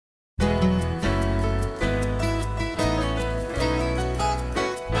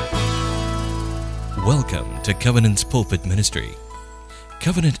Welcome to Covenant's Pulpit Ministry.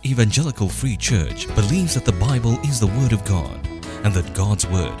 Covenant Evangelical Free Church believes that the Bible is the Word of God and that God's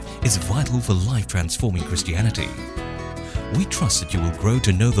Word is vital for life-transforming Christianity. We trust that you will grow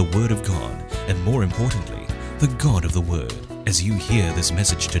to know the Word of God and, more importantly, the God of the Word as you hear this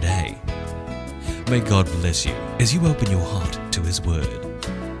message today. May God bless you as you open your heart to His Word.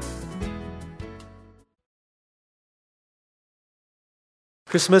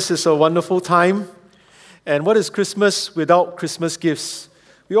 Christmas is a wonderful time. And what is Christmas without Christmas gifts?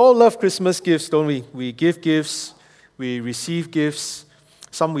 We all love Christmas gifts, don't we? We give gifts, we receive gifts.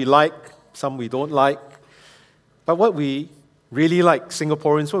 Some we like, some we don't like. But what we really like,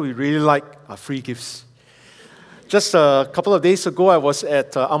 Singaporeans, what we really like are free gifts. Just a couple of days ago, I was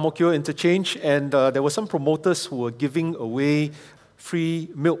at Ang Mo Kio Interchange, and there were some promoters who were giving away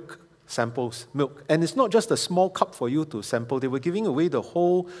free milk samples, milk. And it's not just a small cup for you to sample. They were giving away the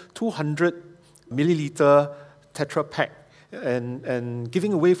whole 200 milliliter Tetra Pak and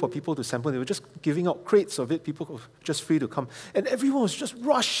giving away for people to sample. They were just giving out crates of it. People were just free to come. And everyone was just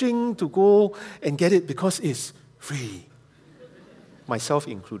rushing to go and get it because it's free. Myself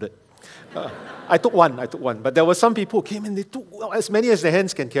included. I took one. But there were some people who came and they took as many as their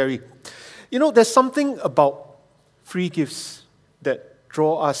hands can carry. You know, there's something about free gifts that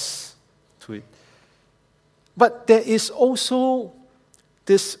draw us to it. But there is also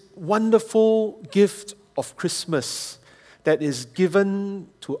this wonderful gift of Christmas that is given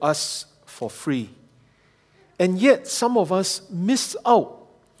to us for free. And yet, some of us miss out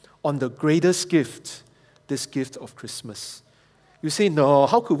on the greatest gift, this gift of Christmas. You say, no,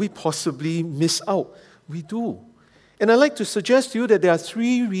 how could we possibly miss out? We do. And I'd like to suggest to you that there are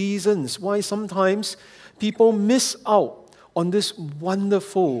three reasons why sometimes people miss out on this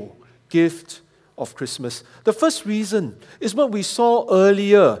wonderful gift of Christmas. The first reason is what we saw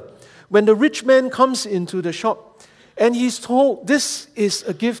earlier when the rich man comes into the shop and he's told this is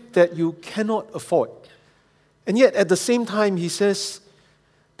a gift that you cannot afford. And yet at the same time he says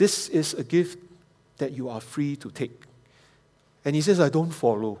this is a gift that you are free to take. And he says, I don't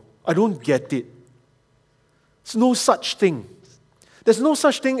follow. I don't get it. There's no such thing. There's no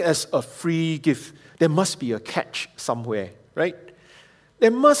such thing as a free gift. There must be a catch somewhere, right? There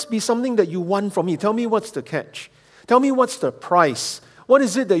must be something that you want from me. Tell me what's the catch. Tell me what's the price. What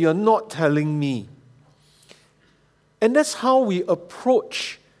is it that you're not telling me? And that's how we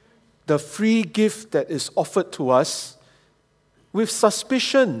approach the free gift that is offered to us, with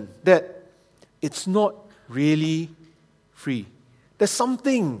suspicion that it's not really free. There's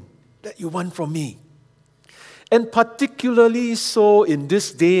something that you want from me. And particularly so in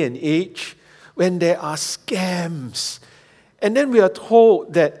this day and age when there are scams. And then we are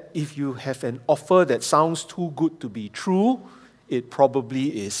told that if you have an offer that sounds too good to be true, it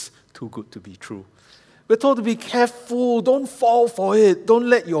probably is too good to be true. We're told to be careful, don't fall for it, don't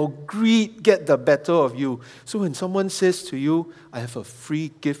let your greed get the better of you. So when someone says to you, I have a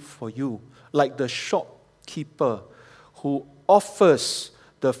free gift for you, like the shopkeeper who offers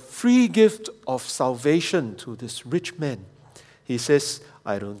the free gift of salvation to this rich man, he says,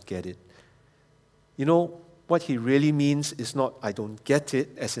 I don't get it. You know, what he really means is not, I don't get it,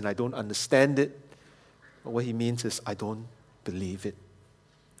 as in I don't understand it. But what he means is, I don't believe it.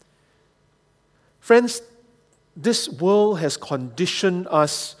 Friends, this world has conditioned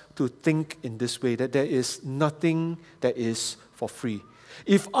us to think in this way, that there is nothing that is for free.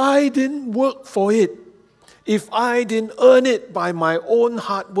 If I didn't work for it, if I didn't earn it by my own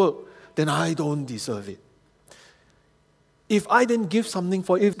hard work, then I don't deserve it. If I didn't give something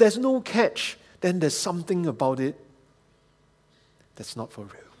for it, if there's no catch, then there's something about it that's not for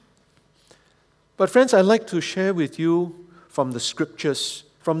real. But friends, I'd like to share with you from the Scriptures,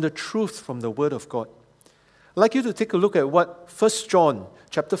 from the truth, from the Word of God. I'd like you to take a look at what 1 John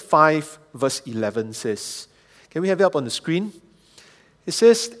chapter 5, verse 11 says. Can we have it up on the screen? It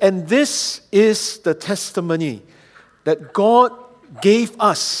says, and this is the testimony that God gave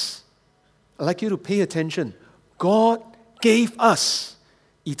us. I'd like you to pay attention. God gave us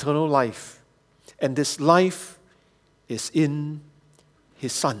eternal life. And this life is in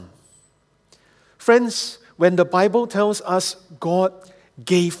His Son. Friends, when the Bible tells us God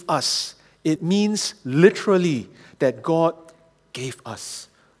gave us, it means literally that God gave us.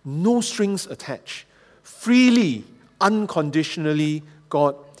 No strings attached. Freely, unconditionally,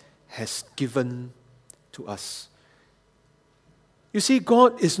 God has given to us. You see,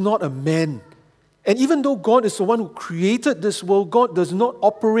 God is not a man. And even though God is the one who created this world, God does not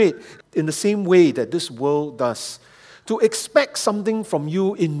operate in the same way that this world does. To expect something from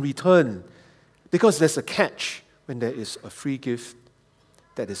you in return, because there's a catch when there is a free gift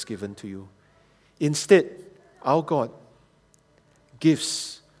that is given to you. Instead, our God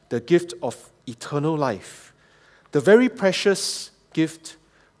gives the gift of eternal life, the very precious gift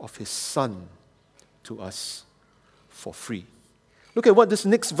of His Son to us for free. Look at what this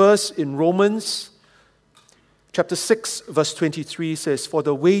next verse in Romans chapter 6, verse 23 says, "For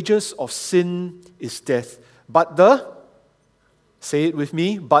the wages of sin is death, but say it with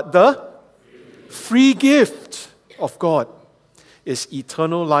me, but the free gift of God is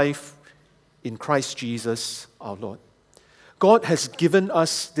eternal life in Christ Jesus our Lord." God has given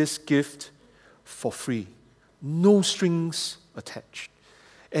us this gift for free, no strings attached.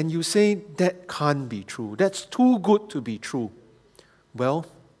 And you say, that can't be true. That's too good to be true. Well,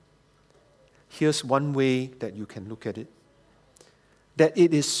 here's one way that you can look at it. That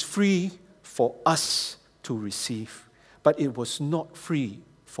it is free for us to receive, but it was not free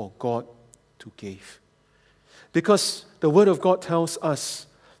for God to give. Because the Word of God tells us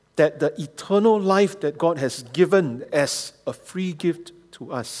that the eternal life that God has given as a free gift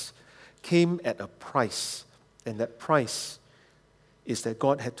to us came at a price. And that price is that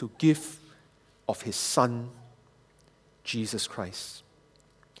God had to give of His Son, Jesus Christ.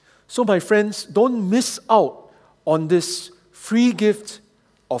 So my friends, don't miss out on this free gift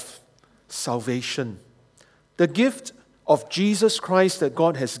of salvation. The gift of Jesus Christ that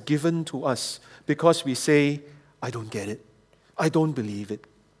God has given to us, because we say, I don't get it. I don't believe it.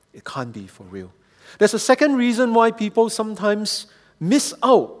 It can't be for real. There's a second reason why people sometimes miss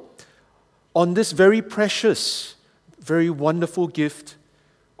out on this very precious, very wonderful gift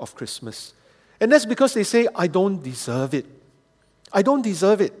of Christmas. And that's because they say, I don't deserve it. I don't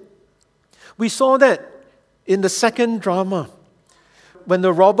deserve it. We saw that in the second drama, when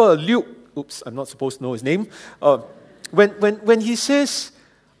the robber Luke, I'm not supposed to know his name, when he says,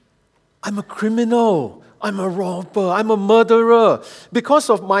 I'm a criminal, I'm a robber, I'm a murderer. Because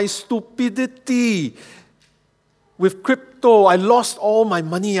of my stupidity with crypto, I lost all my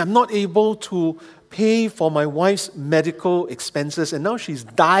money. I'm not able to pay for my wife's medical expenses, and now she's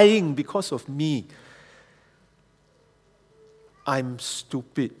dying because of me. I'm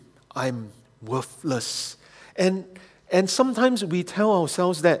stupid. I'm worthless. And sometimes we tell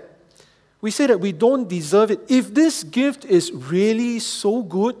ourselves that. We say that we don't deserve it. If this gift is really so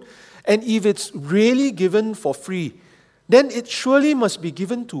good, and if it's really given for free, then it surely must be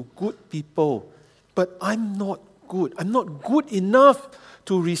given to good people. But I'm not good. I'm not good enough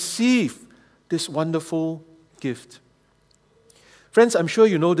to receive this wonderful gift. Friends, I'm sure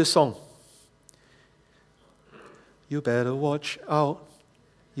you know this song. You better watch out.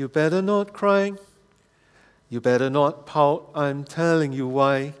 You better not cry. You better not pout. I'm telling you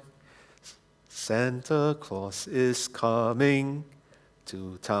why. Santa Claus is coming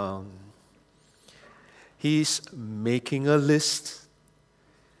to town. He's making a list.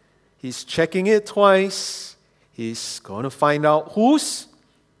 He's checking it twice. He's going to find out who's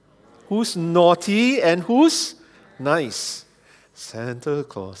naughty and who's nice. Santa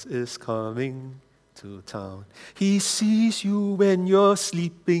Claus is coming to town. He sees you when you're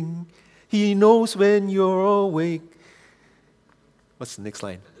sleeping. He knows when you're awake. What's the next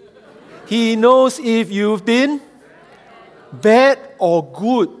line? He knows if you've been bad or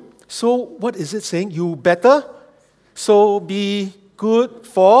good. So what is it saying? You better so be good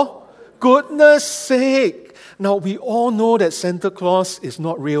for goodness sake. Now we all know that Santa Claus is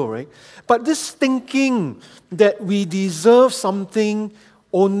not real, right? But this thinking that we deserve something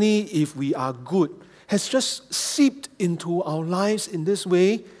only if we are good has just seeped into our lives in this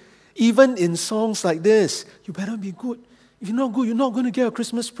way. Even in songs like this, you better be good. If you're not good, you're not going to get a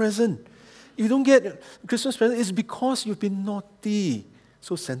Christmas present. If you don't get a Christmas present, it's because you've been naughty.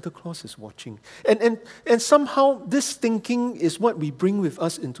 So Santa Claus is watching. And somehow this thinking is what we bring with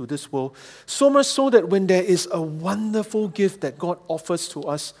us into this world. So much so that when there is a wonderful gift that God offers to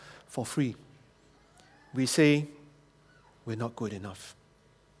us for free, we say, we're not good enough.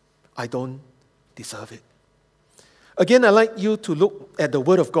 I don't deserve it. Again, I'd like you to look at the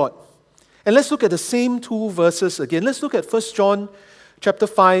Word of God. And let's look at the same two verses again. Let's look at 1 John chapter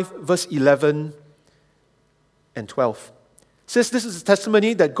 5, verse 11 and 12. It says, this is a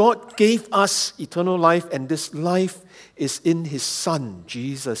testimony that God gave us eternal life, and this life is in His Son,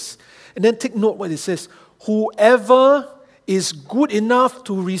 Jesus. And then take note what it says. Whoever is good enough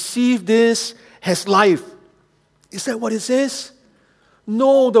to receive this has life. Is that what it says?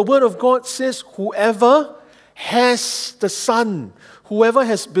 No, the Word of God says whoever has the Son, whoever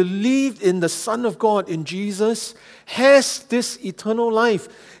has believed in the Son of God, in Jesus, has this eternal life.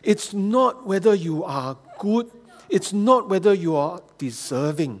 It's not whether you are good. It's not whether you are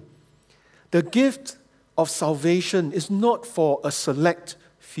deserving. The gift of salvation is not for a select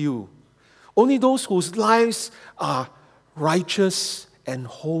few. Only those whose lives are righteous and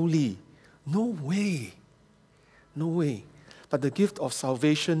holy. No way. No way. But the gift of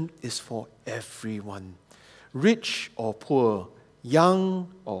salvation is for everyone. Rich or poor, young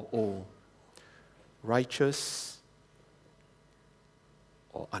or old, righteous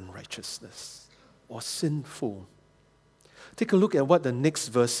or unrighteousness, or sinful. Take a look at what the next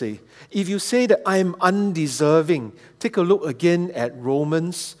verse says. If you say that I am undeserving, take a look again at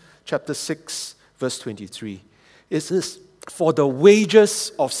Romans chapter 6, verse 23. It says, for the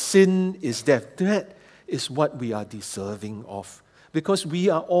wages of sin is death. That is what we are deserving of. Because we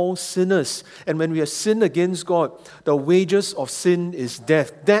are all sinners. And when we have sinned against God, the wages of sin is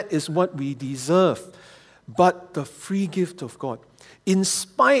death. That is what we deserve. But the free gift of God, in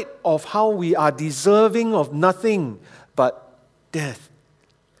spite of how we are deserving of nothing but death,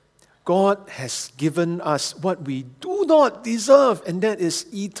 God has given us what we do not deserve, and that is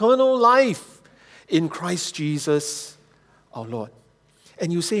eternal life in Christ Jesus our Lord.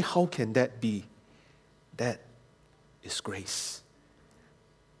 And you say, how can that be? That is grace.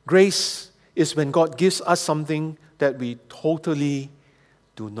 Grace is when God gives us something that we totally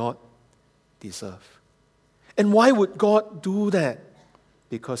do not deserve. And why would God do that?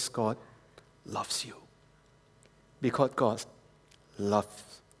 Because God loves you. Because God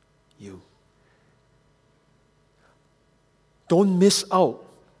loves you. Don't miss out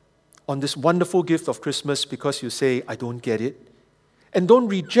on this wonderful gift of Christmas because you say, I don't get it. And don't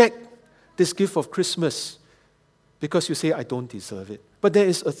reject this gift of Christmas because you say, I don't deserve it. But there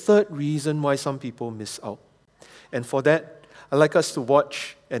is a third reason why some people miss out. And for that, I'd like us to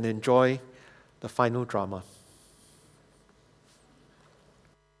watch and enjoy the final drama.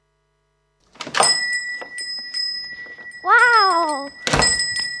 Wow!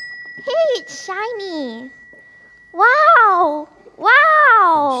 Hey, it's shiny! Wow!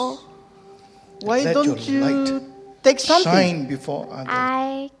 Wow! Why Let don't your you light take something? shine before others.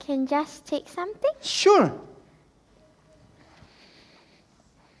 I can just take something? Sure.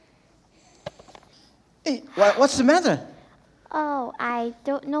 Hey, what's the matter? Oh, I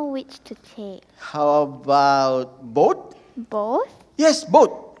don't know which to take. How about both? Both? Yes,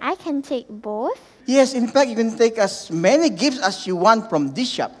 both. I can take both? Yes, in fact, you can take as many gifts as you want from this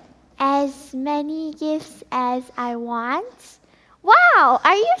shop. As many gifts as I want? Wow!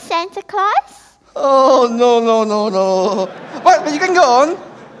 Are you Santa Claus? Oh, no. But you can go on.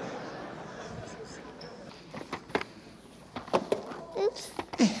 Oops.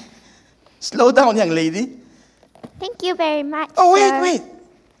 Slow down, young lady. Thank you very much, Oh, sir. wait.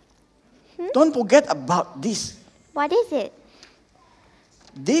 Don't forget about this. What is it?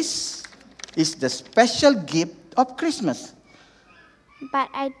 This is the special gift of Christmas. But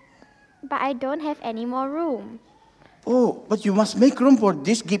I don't have any more room. Oh, but you must make room for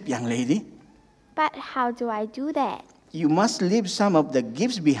this gift, young lady. But how do I do that? You must leave some of the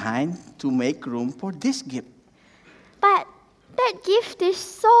gifts behind to make room for this gift. But that gift is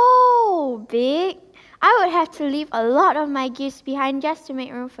so big. I would have to leave a lot of my gifts behind just to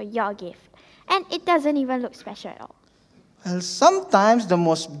make room for your gift. And it doesn't even look special at all. Well, sometimes the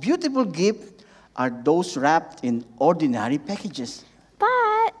most beautiful gifts are those wrapped in ordinary packages.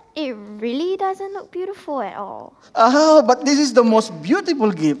 But it really doesn't look beautiful at all. Oh, but this is the most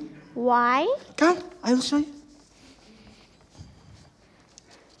beautiful gift. Why? Come, I will show you.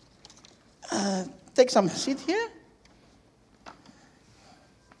 Take some seat here.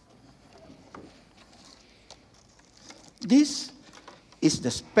 This is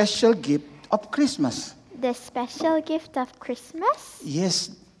the special gift of Christmas. The special gift of Christmas?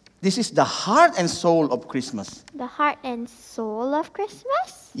 Yes, this is the heart and soul of Christmas. The heart and soul of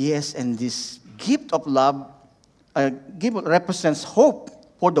Christmas? Yes, and this gift of love gift represents hope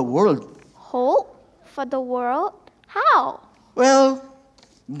for the world. Hope for the world? How? Well,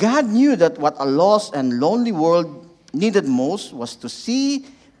 God knew that what a lost and lonely world needed most was to see,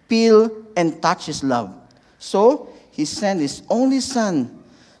 feel, and touch His love. So, He sent His only Son,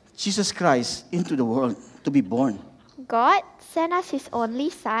 Jesus Christ, into the world to be born. God sent us His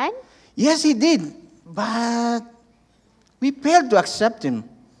only Son? Yes, He did, but we failed to accept Him.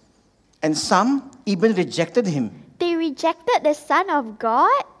 And some even rejected Him. They rejected the Son of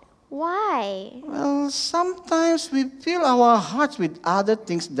God? Why? Well, sometimes we fill our hearts with other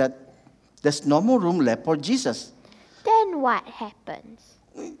things that there's no more room left for Jesus. Then what happens?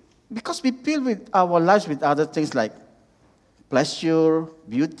 Because we fill with our lives with other things like pleasure,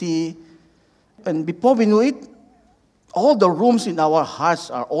 beauty, and before we know it, all the rooms in our hearts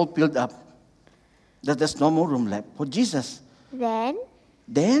are all filled up. That there's no more room left for Jesus. Then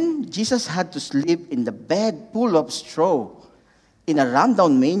Then Jesus had to sleep in the bed full of straw. in a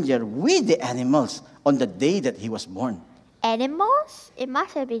rundown manger with the animals on the day that he was born. Animals? It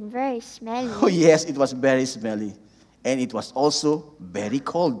must have been very smelly. Oh, yes, it was very smelly. And it was also very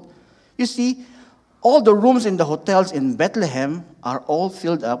cold. You see, all the rooms in the hotels in Bethlehem are all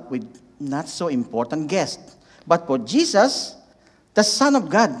filled up with not so important guests. But for Jesus, the Son of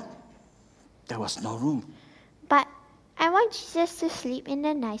God, there was no room. But I want Jesus to sleep in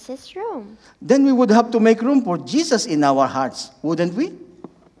the nicest room. Then we would have to make room for Jesus in our hearts, wouldn't we?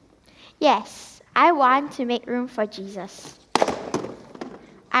 Yes, I want to make room for Jesus.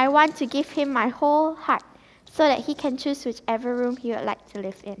 I want to give him my whole heart so that he can choose whichever room he would like to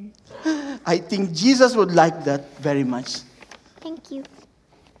live in. I think Jesus would like that very much. Thank you.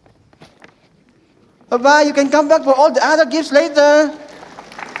 Bye-bye. You can come back for all the other gifts later.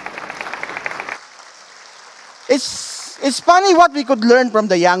 It's funny what we could learn from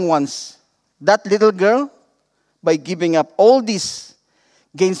the young ones. That little girl, by giving up all this,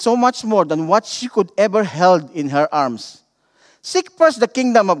 gained so much more than what she could ever held in her arms. Seek first the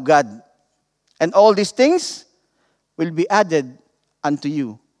kingdom of God, and all these things will be added unto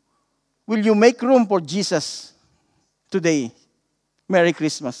you. Will you make room for Jesus today? Merry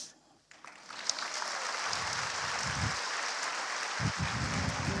Christmas.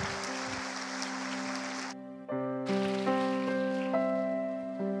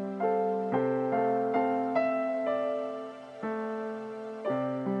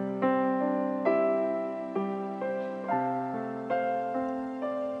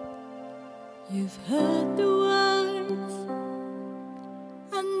 You've heard the words,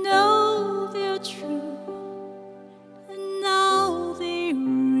 I know they're true, and now they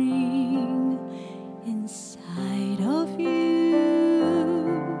ring inside of you.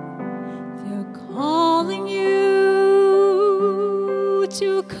 They're calling you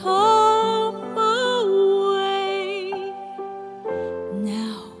to come away.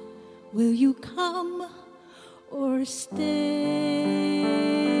 Now, will you come or stay?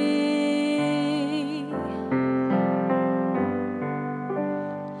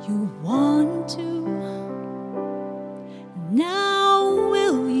 You want to, now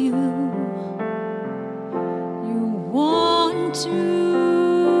will you? You want to,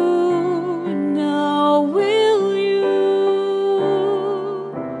 now will you?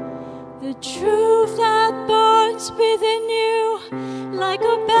 The truth that burns within you like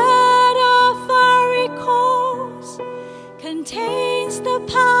a bed of fiery coals contains the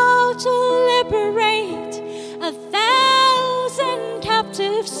power to liberate 1,000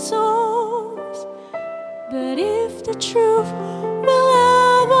 captive souls. But if the truth will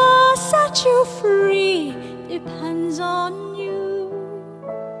ever set you free depends on you.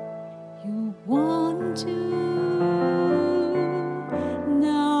 You want to,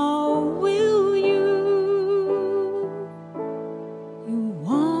 now will you? You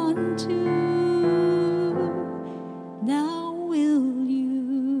want to, now will you?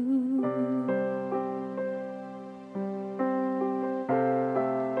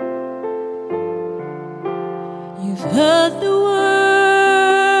 You've heard the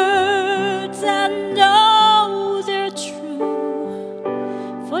words and know they're true,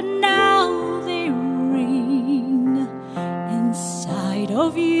 for now they ring inside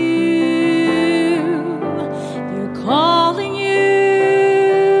of you. They're calling you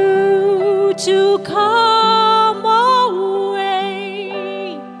to come away.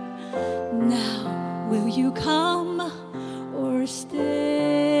 Now, will you come or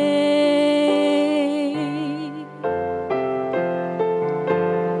stay?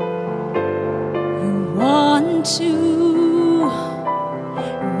 You want to,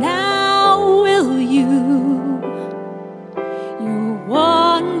 now will you? You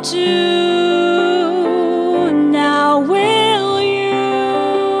want to, now will you?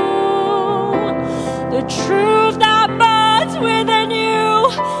 The truth that burns within you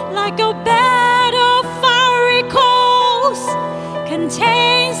like a bed of fiery coals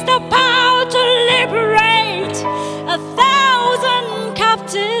contains the power to liberate 1,000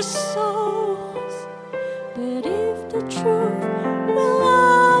 captive souls. But if the truth will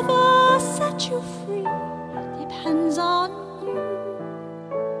ever set you free depends on you.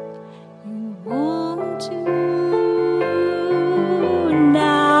 You want to,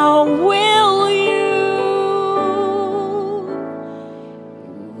 now will you?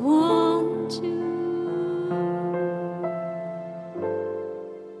 You want to,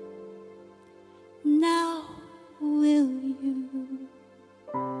 now will you?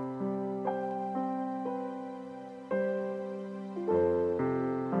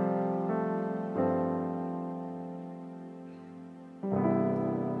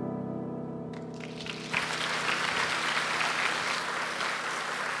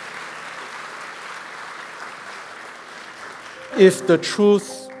 if the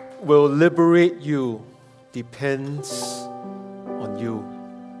truth will liberate you depends on you.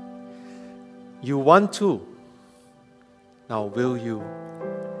 You want to. Now, will you?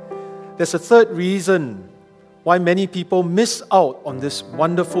 There's a third reason why many people miss out on this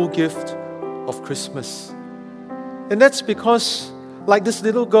wonderful gift of Christmas. And that's because, like this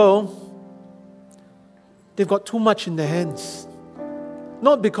little girl, they've got too much in their hands.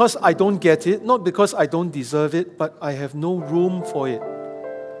 Not because I don't get it, not because I don't deserve it, but I have no room for it.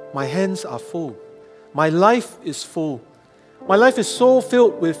 My hands are full. My life is full. My life is so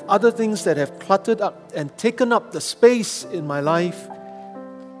filled with other things that have cluttered up and taken up the space in my life.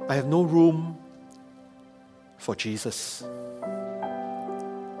 I have no room for Jesus.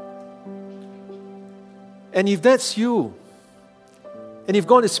 And if that's you, and if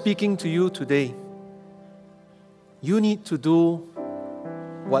God is speaking to you today, you need to do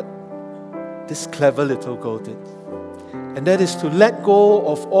what this clever little girl did. And that is to let go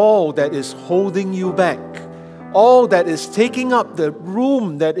of all that is holding you back, all that is taking up the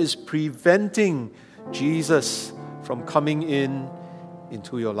room that is preventing Jesus from coming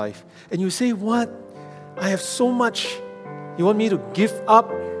into your life. And you say, what? I have so much. You want me to give up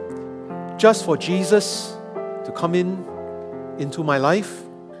just for Jesus to come into my life?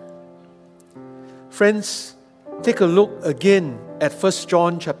 Friends, take a look again at 1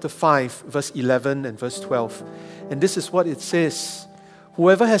 John chapter 5, verse 11 and verse 12. And this is what it says.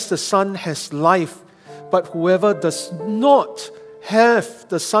 Whoever has the Son has life, but whoever does not have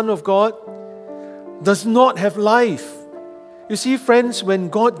the Son of God does not have life. You see, friends, when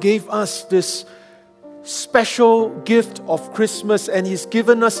God gave us this special gift of Christmas and He's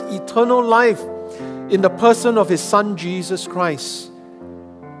given us eternal life in the person of His Son, Jesus Christ,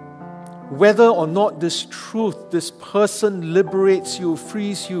 whether or not this truth, this person liberates you,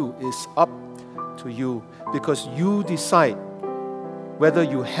 frees you, is up to you, because you decide whether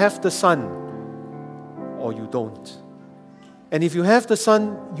you have the Son or you don't. And if you have the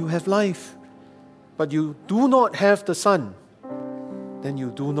Son, you have life. But you do not have the Son, then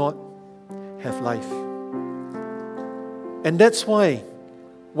you do not have life. And that's why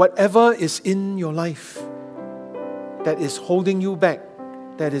whatever is in your life that is holding you back,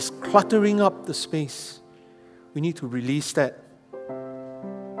 that is cluttering up the space, we need to release that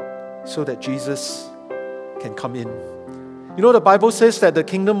so that Jesus can come in. You know, the Bible says that the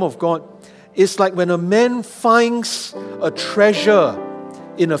kingdom of God is like when a man finds a treasure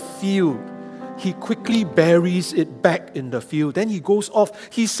in a field, he quickly buries it back in the field. Then he goes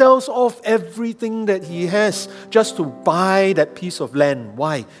off, he sells off everything that he has just to buy that piece of land.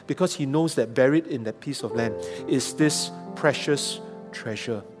 Why? Because he knows that buried in that piece of land is this precious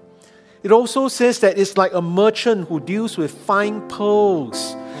treasure. It also says that it's like a merchant who deals with fine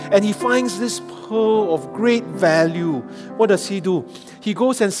pearls, and he finds this pearl of great value. What does he do? He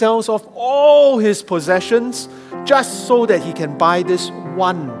goes and sells off all his possessions just so that he can buy this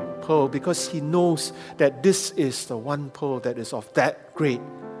one pearl, because he knows that this is the one pearl that is of that great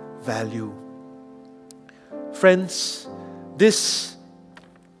value. Friends, this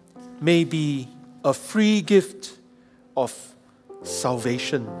may be a free gift of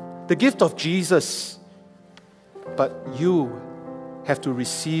salvation, the gift of Jesus, but you have to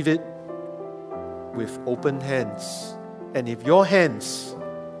receive it with open hands. And if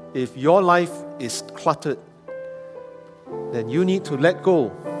your life is cluttered, then you need to let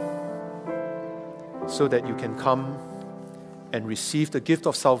go so that you can come and receive the gift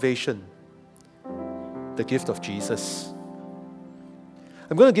of salvation, the gift of Jesus.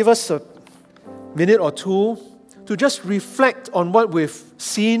 I'm going to give us a minute or two to just reflect on what we've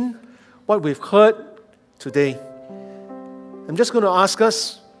seen, what we've heard today. I'm just going to ask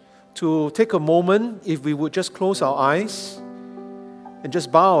us to take a moment, if we would just close our eyes and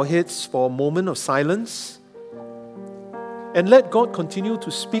just bow our heads for a moment of silence and let God continue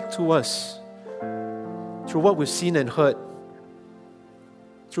to speak to us through what we've seen and heard,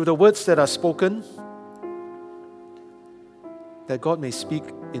 through the words that are spoken, that God may speak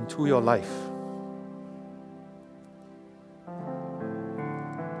into your life.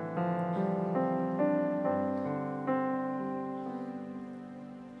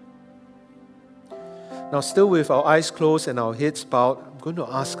 Now, still with our eyes closed and our heads bowed, I'm going to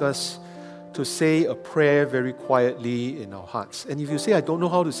ask us to say a prayer very quietly in our hearts. And if you say, I don't know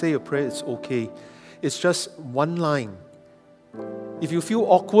how to say a prayer, it's okay. It's just one line. If you feel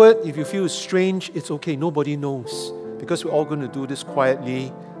awkward, if you feel strange, it's okay. Nobody knows, because we're all going to do this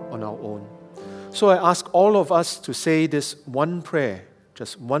quietly on our own. So I ask all of us to say this one prayer,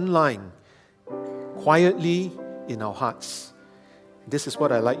 just one line, quietly in our hearts. This is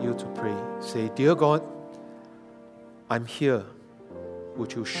what I'd like you to pray. Say, Dear God, I'm here.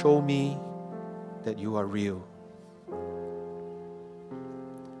 Would you show me that you are real?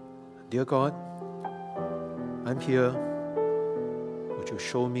 Dear God, I'm here. Would you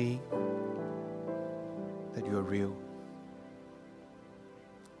show me that you are real?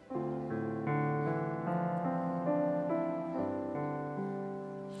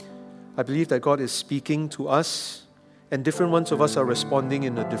 I believe that God is speaking to us, and different ones of us are responding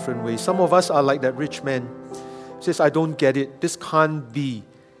in a different way. Some of us are like that rich man. He says, I don't get it. This can't be.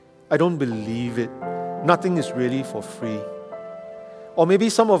 I don't believe it. Nothing is really for free. Or maybe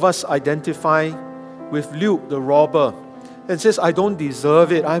some of us identify with Luke, the robber, and says, I don't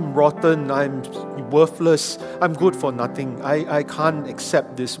deserve it. I'm rotten. I'm worthless. I'm good for nothing. I can't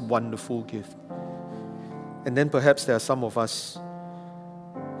accept this wonderful gift. And then perhaps there are some of us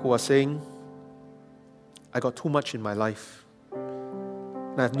who are saying, I got too much in my life.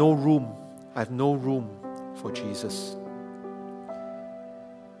 And I have no room. I have no room for Jesus.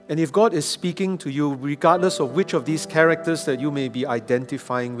 And if God is speaking to you, regardless of which of these characters that you may be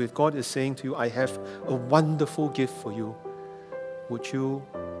identifying with, God is saying to you, I have a wonderful gift for you. Would you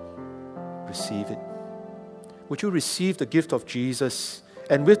receive it? Would you receive the gift of Jesus?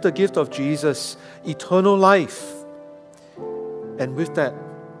 And with the gift of Jesus, eternal life. And with that,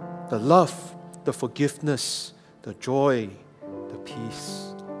 the love, the forgiveness, the joy, the peace.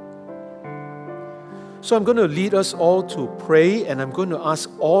 So I'm going to lead us all to pray, and I'm going to ask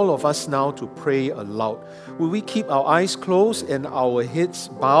all of us now to pray aloud. Will we keep our eyes closed and our heads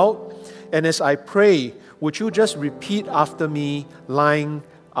bowed? And as I pray, would you just repeat after me, line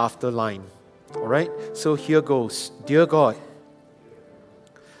after line? All right? So here goes. Dear God,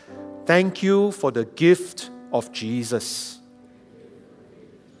 thank you for the gift of Jesus.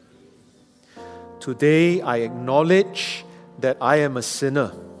 Today I acknowledge that I am a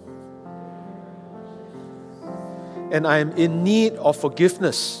sinner and I am in need of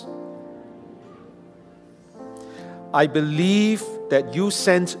forgiveness. I believe that you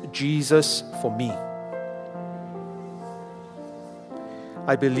sent Jesus for me.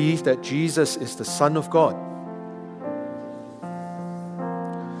 I believe that Jesus is the Son of God.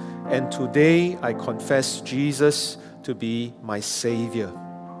 And today I confess Jesus to be my Savior.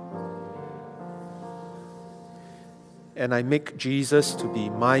 And I make Jesus to be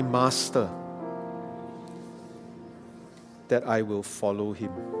my Master, that I will follow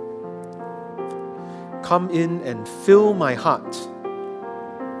Him. Come in and fill my heart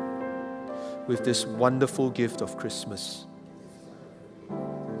with this wonderful gift of Christmas.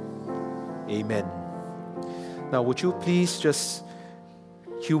 Amen. Now, would you please just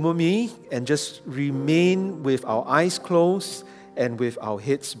humor me and just remain with our eyes closed and with our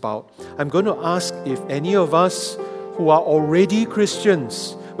heads bowed. I'm going to ask if any of us who are already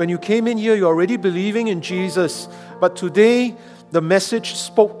Christians, when you came in here, you're already believing in Jesus, but today the message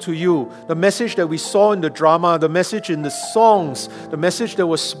spoke to you, the message that we saw in the drama, the message in the songs, the message that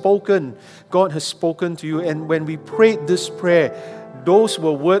was spoken, God has spoken to you. And when we prayed this prayer, those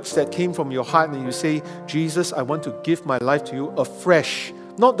were words that came from your heart, and you say, Jesus, I want to give my life to you afresh.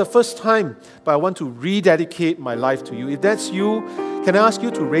 Not the first time, but I want to rededicate my life to you. If that's you, can I ask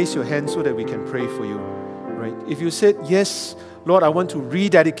you to raise your hand so that we can pray for you? Right? If you said, yes, Lord, I want to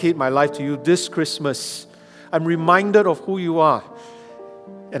rededicate my life to you this Christmas. I'm reminded of who you are,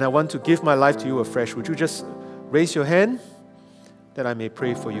 and I want to give my life to you afresh. Would you just raise your hand that I may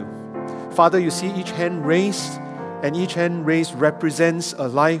pray for you? Father, you see each hand raised, and each hand raised represents a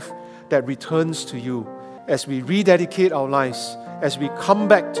life that returns to you. As we rededicate our lives, as we come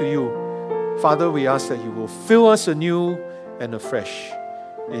back to you, Father, we ask that you will fill us anew and afresh.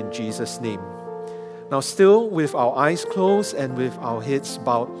 In Jesus' name. Now, still with our eyes closed and with our heads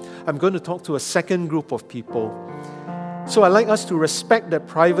bowed, I'm going to talk to a second group of people. So I'd like us to respect that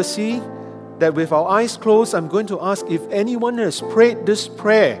privacy, that with our eyes closed, I'm going to ask if anyone has prayed this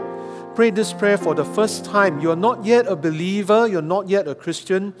prayer for the first time. You're not yet a believer, you're not yet a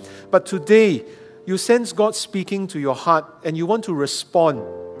Christian, but today you sense God speaking to your heart and you want to respond.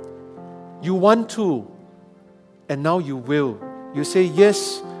 You want to, and now you will. You say,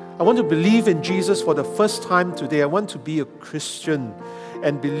 yes, I want to believe in Jesus for the first time today. I want to be a Christian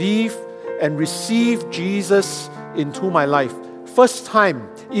and believe and receive Jesus into my life. First time.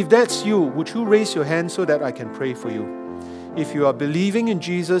 If that's you, would you raise your hand so that I can pray for you? If you are believing in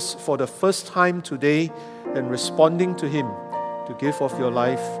Jesus for the first time today and responding to Him to give of your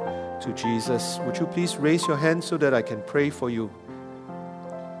life to Jesus, would you please raise your hand so that I can pray for you?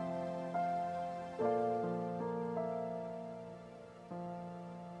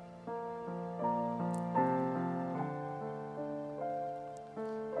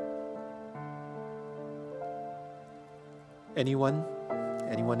 Anyone?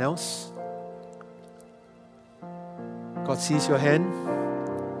 Anyone else? God sees your hand.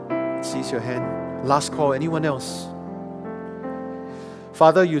 Sees your hand. Last call. Anyone else?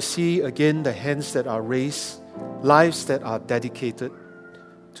 Father, you see again the hands that are raised, lives that are dedicated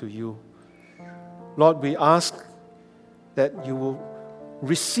to you. Lord, we ask that you will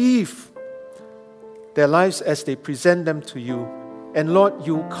receive their lives as they present them to you. And Lord,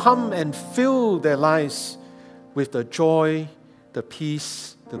 you come and fill their lives with the joy, the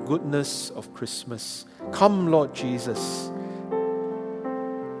peace, the goodness of Christmas. Come, Lord Jesus,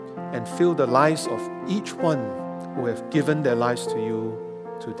 and fill the lives of each one who have given their lives to you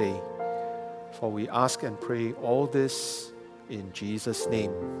today. For we ask and pray all this in Jesus'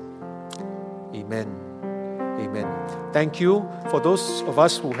 name. Amen. Amen. Thank you for those of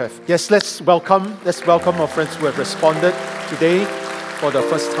us who have. Yes, let's welcome our friends who have responded today for the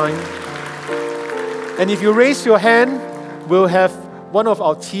first time. And if you raise your hand, we'll have one of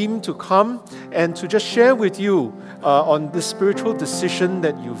our team to come and to just share with you on the spiritual decision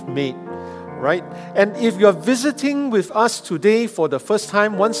that you've made. Right? And if you're visiting with us today for the first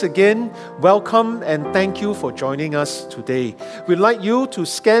time, once again, welcome and thank you for joining us today. We'd like you to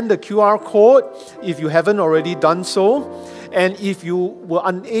scan the QR code if you haven't already done so. And if you were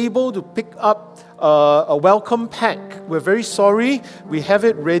unable to pick up a welcome pack, we're very sorry. We have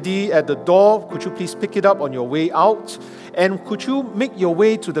it ready at the door. Could you please pick it up on your way out? And could you make your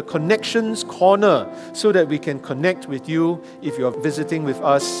way to the connections corner so that we can connect with you if you're visiting with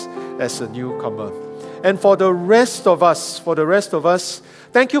us as a newcomer. And for the rest of us,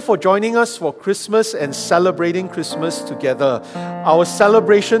 thank you for joining us for Christmas and celebrating Christmas together. Our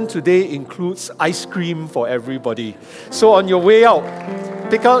celebration today includes ice cream for everybody. So on your way out,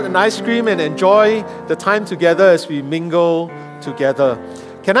 pick out an ice cream and enjoy the time together as we mingle together.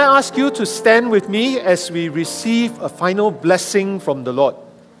 Can I ask you to stand with me as we receive a final blessing from the Lord?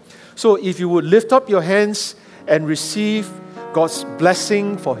 So if you would lift up your hands and receive God's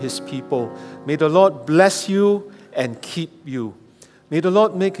blessing for His people. May the Lord bless you and keep you. May the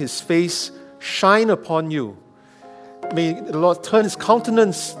Lord make His face shine upon you. May the Lord turn His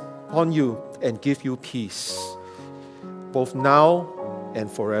countenance upon you and give you peace, both now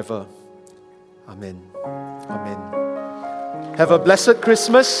and forever. Amen. Amen. Have a blessed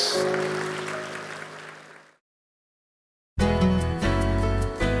Christmas.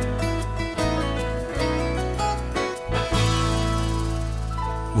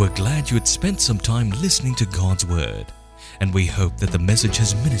 We're glad you had spent some time listening to God's Word, and we hope that the message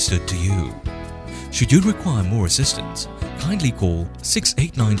has ministered to you. Should you require more assistance, kindly call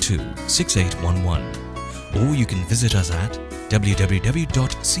 6892-6811, or you can visit us at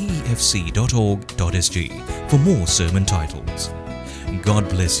www.cefc.org.sg for more sermon titles. God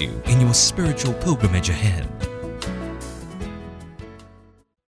bless you in your spiritual pilgrimage ahead.